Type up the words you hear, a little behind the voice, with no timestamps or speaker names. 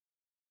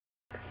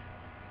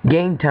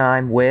Game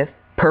time with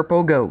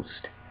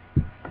PurpleGhost.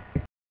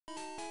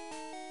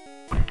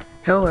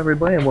 Hello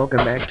everybody and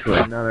welcome back to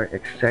another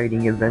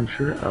exciting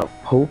adventure of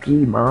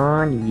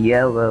Pokemon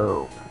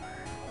Yellow.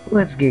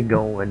 Let's get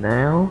going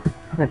now.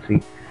 Let's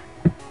see.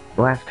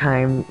 Last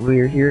time we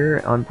were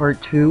here on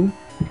part 2,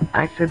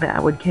 I said that I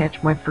would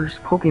catch my first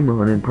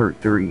Pokemon in part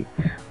 3.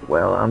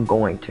 Well, I'm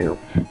going to.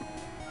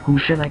 Who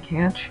should I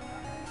catch?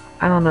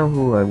 I don't know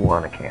who I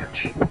want to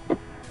catch.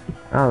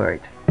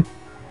 Alright.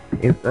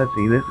 Let's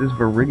see, this is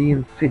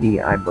Viridian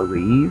City, I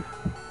believe.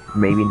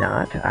 Maybe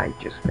not, I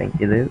just think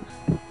it is.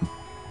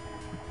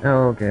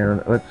 Okay,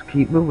 let's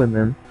keep moving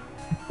then.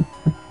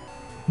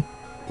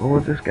 What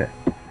was this guy?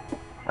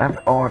 I've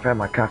had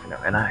my coffee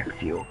now, and I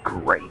feel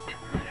great.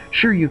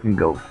 Sure, you can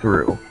go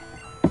through.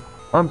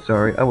 I'm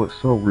sorry, I was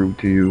so rude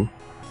to you.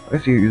 I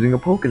see you're using a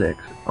Pokedex.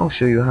 I'll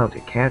show you how to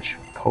catch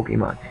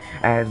Pokemon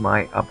as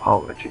my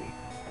apology.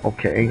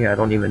 Okay, I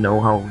don't even know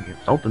how he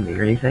insulted me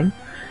or anything.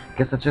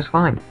 Guess that's just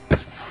fine.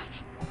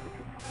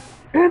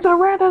 It's a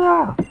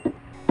Rattata!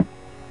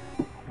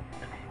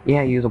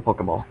 Yeah, use a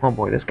Pokeball. Oh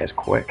boy, this guy's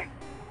quick.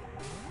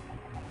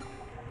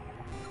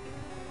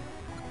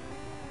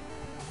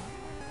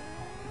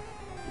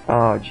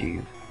 Oh,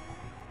 jeez.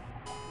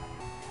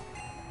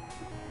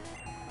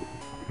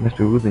 Must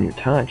be losing your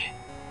touch.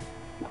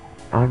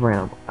 I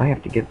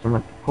have to get some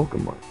of the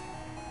Pokemon.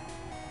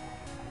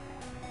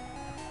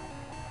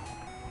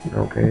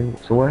 Okay,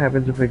 so what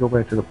happens if I go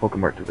back to the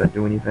Pokemart? Does that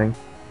do anything?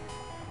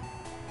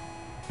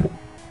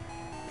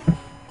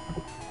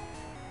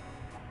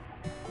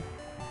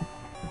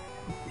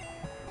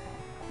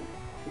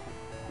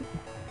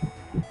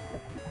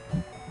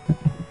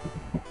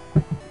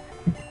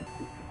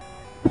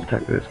 Let's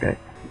talk to this guy.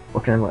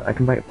 What can I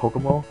can buy a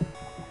Pokeball?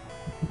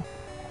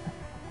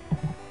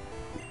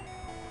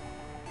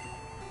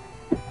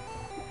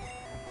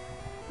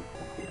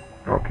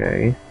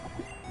 Okay.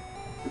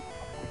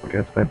 Okay,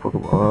 let's buy a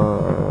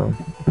Pokeball.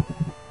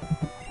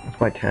 Let's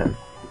buy 10.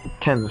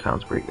 10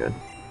 sounds pretty good.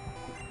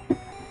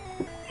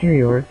 Here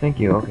you are, thank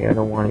you. Okay, I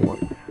don't want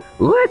anyone.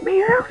 Let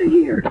me out of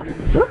here!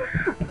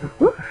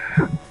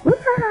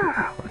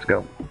 Let's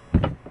go.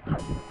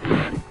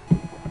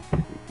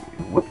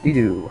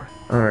 Whoop-de-doo.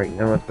 Alright,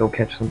 now let's go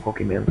catch some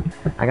Pokemon.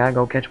 I gotta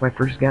go catch my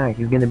first guy.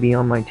 He's gonna be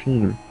on my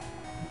team.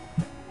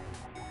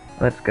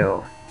 Let's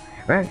go.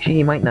 Or actually,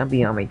 he might not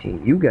be on my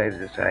team. You guys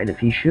decide if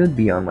he should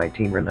be on my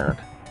team or not.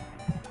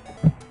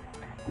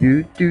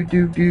 Do do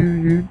do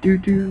do do do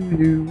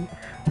do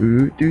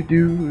do do do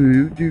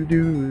do do do do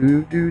do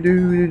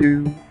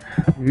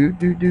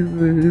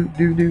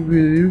do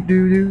do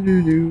do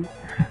do do.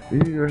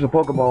 There's a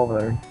Pokeball over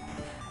there.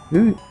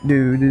 Do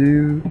do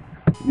do do.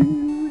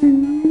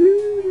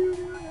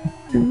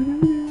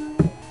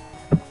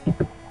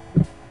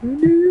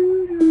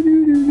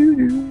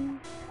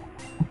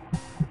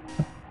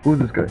 Who's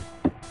this guy?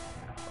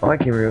 Oh, I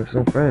came here with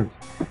some friends.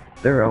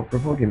 They're out for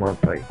Pokemon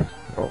fights.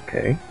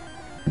 Okay.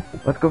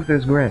 Let's go through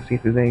this grass, see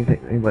if there's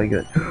anybody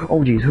good.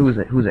 Oh jeez, who is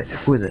it? Who is it?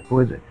 Who is it? Who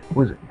is it?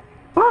 Who is it?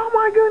 Oh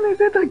my goodness,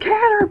 it's a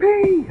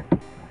Caterpie!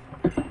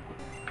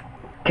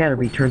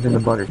 Caterpie turns into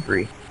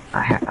Butterfree.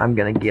 I'm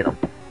gonna get him.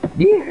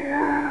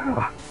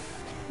 Yeah!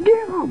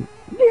 Get him!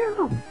 Get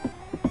him!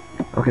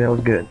 Okay, that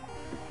was good.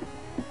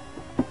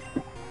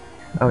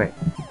 Okay,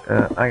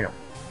 item.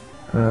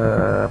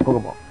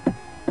 Pokeball.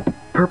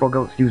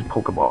 PurpleGhost use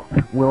Pokeball.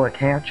 Will it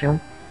catch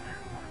him?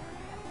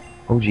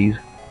 Oh jeez.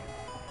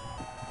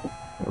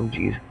 Oh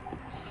jeez.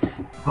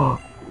 Oh,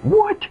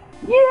 what?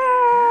 Yeah!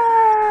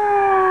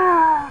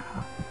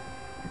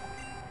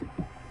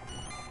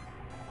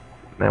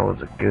 That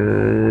was a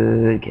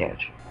good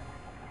catch.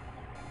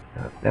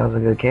 That was a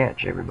good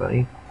catch,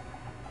 everybody.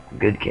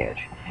 Good catch.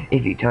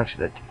 If you touch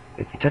the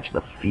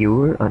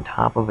fewer on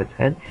top of its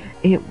head,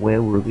 it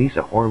will release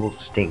a horrible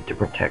stink to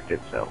protect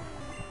itself.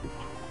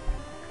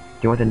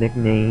 Do you want the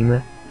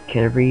nickname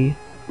Caterpie?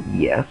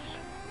 Yes.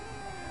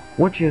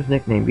 What should his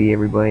nickname be,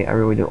 everybody? I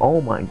really do.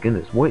 Oh my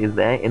goodness, what is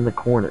that in the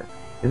corner?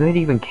 Is that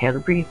even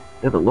Caterpie?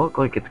 Doesn't look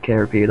like it's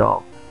Caterpie at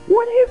all.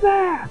 What is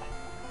that?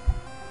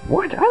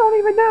 What? I don't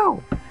even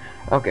know.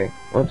 Okay,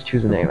 let's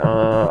choose a name.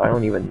 I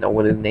don't even know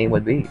what his name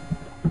would be.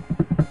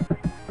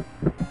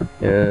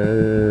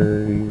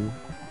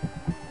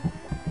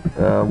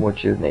 What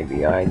should his name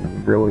be?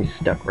 I'm really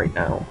stuck right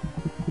now.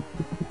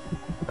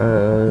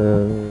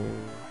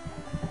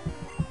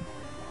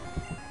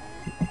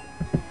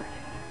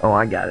 Oh,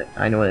 I got it.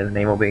 I know what his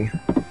name will be.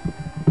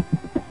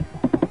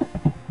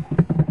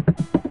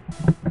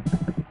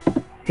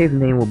 His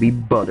name will be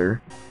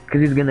Butter,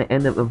 because he's gonna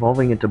end up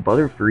evolving into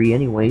Butterfree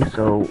anyway,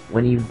 so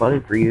when he's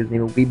Butterfree, his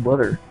name will be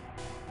Butter.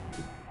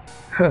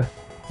 Huh.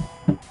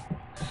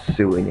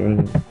 Silly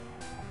name.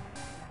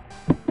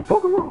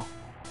 Pokemon!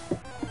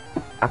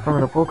 I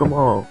found a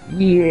Pokemon!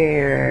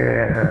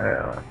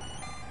 Yeah!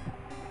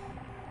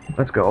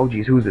 Let's go. Oh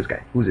jeez, who's this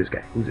guy? Who's this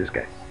guy? Who's this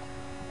guy?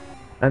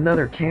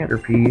 Another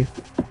Caterpie.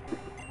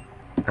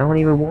 I don't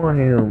even want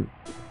him.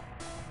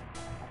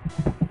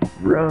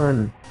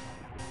 Run.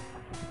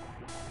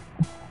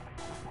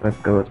 Let's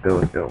go, let's go,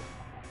 let's go.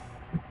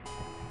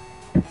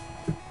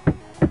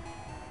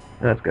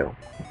 Let's go.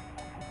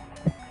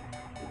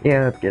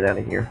 Yeah, let's get out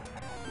of here.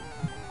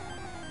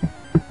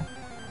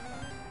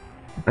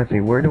 Let's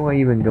see, where do I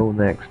even go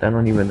next? I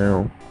don't even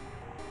know.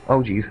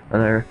 Oh, jeez.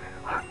 Another...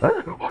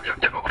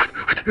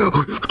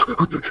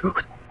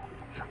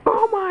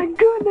 Oh my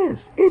goodness!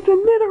 It's a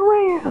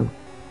Nidoran!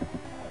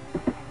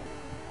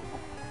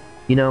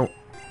 You know,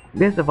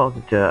 this evolves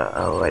into,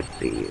 let's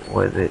see,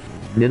 what is it?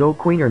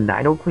 Nidoqueen or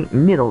Nidoqueen?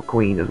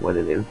 Nidoqueen is what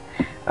it is.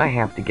 I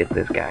have to get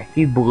this guy.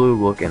 He's blue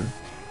looking.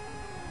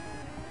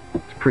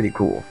 It's pretty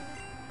cool.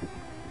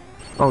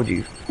 Oh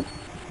jeez.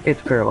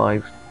 It's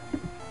paralyzed.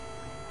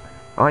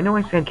 Oh, I know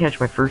I said catch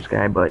my first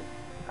guy, but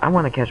I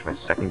want to catch my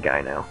second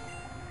guy now.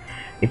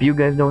 If you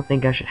guys don't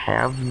think I should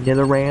have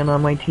Nidoran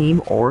on my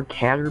team or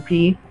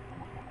Caterpie,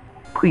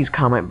 please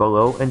comment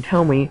below and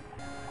tell me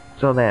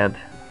so that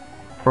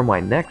for my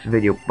next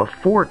video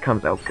before it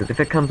comes out, because if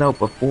it comes out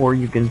before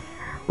you can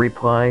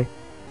reply,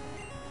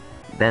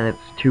 then it's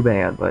too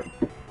bad, but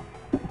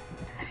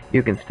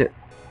you can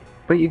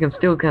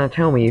still kind of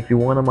tell me if you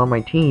want them on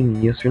my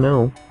team, yes or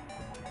no.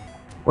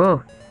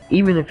 Well,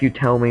 even if you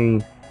tell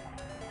me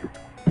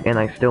and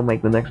I still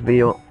make the next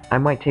video, I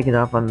might take it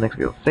off on the next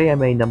video. Say I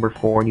made number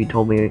 4 and you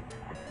told me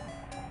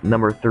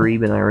number 3,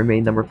 but I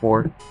remained number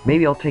 4.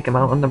 Maybe I'll take him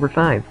out on number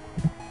 5.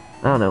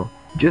 I don't know.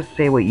 Just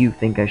say what you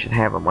think I should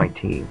have on my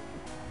team.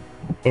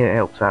 It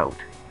helps out,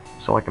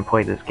 so I can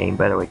play this game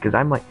better. Because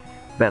I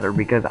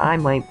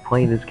might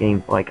play this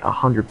game like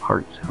 100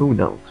 parts. Who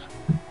knows?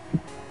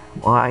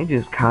 Well, I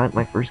just caught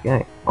my first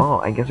guy. Oh,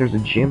 I guess there's a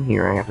gym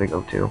here I have to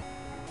go to.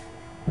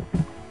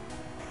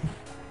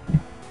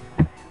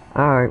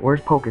 Alright, where's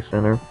Poké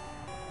Center?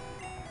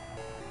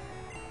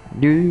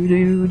 Do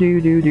do do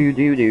do do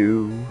do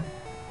do.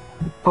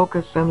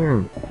 Poké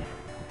Center.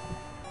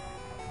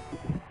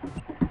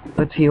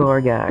 Let's heal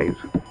our guys.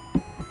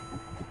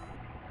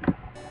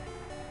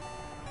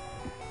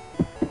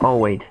 Oh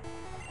wait,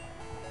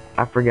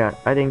 I forgot.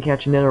 I didn't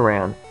catch an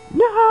Nidoran.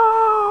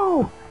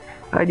 No!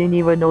 I didn't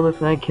even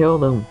notice I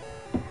killed him.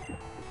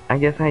 I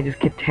guess I just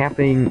kept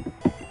tapping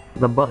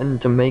the button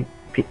to make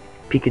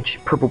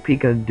Purple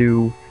Pika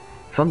do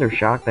Thunder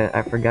Shock that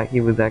I forgot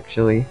he was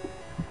actually...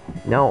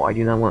 No, I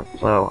do not want...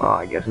 So,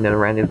 I guess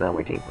Nidoran is on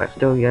my team. I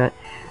still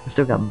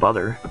got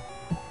Butter.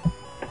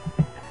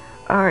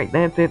 Alright,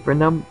 that's it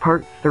for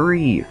part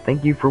 3.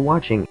 Thank you for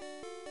watching.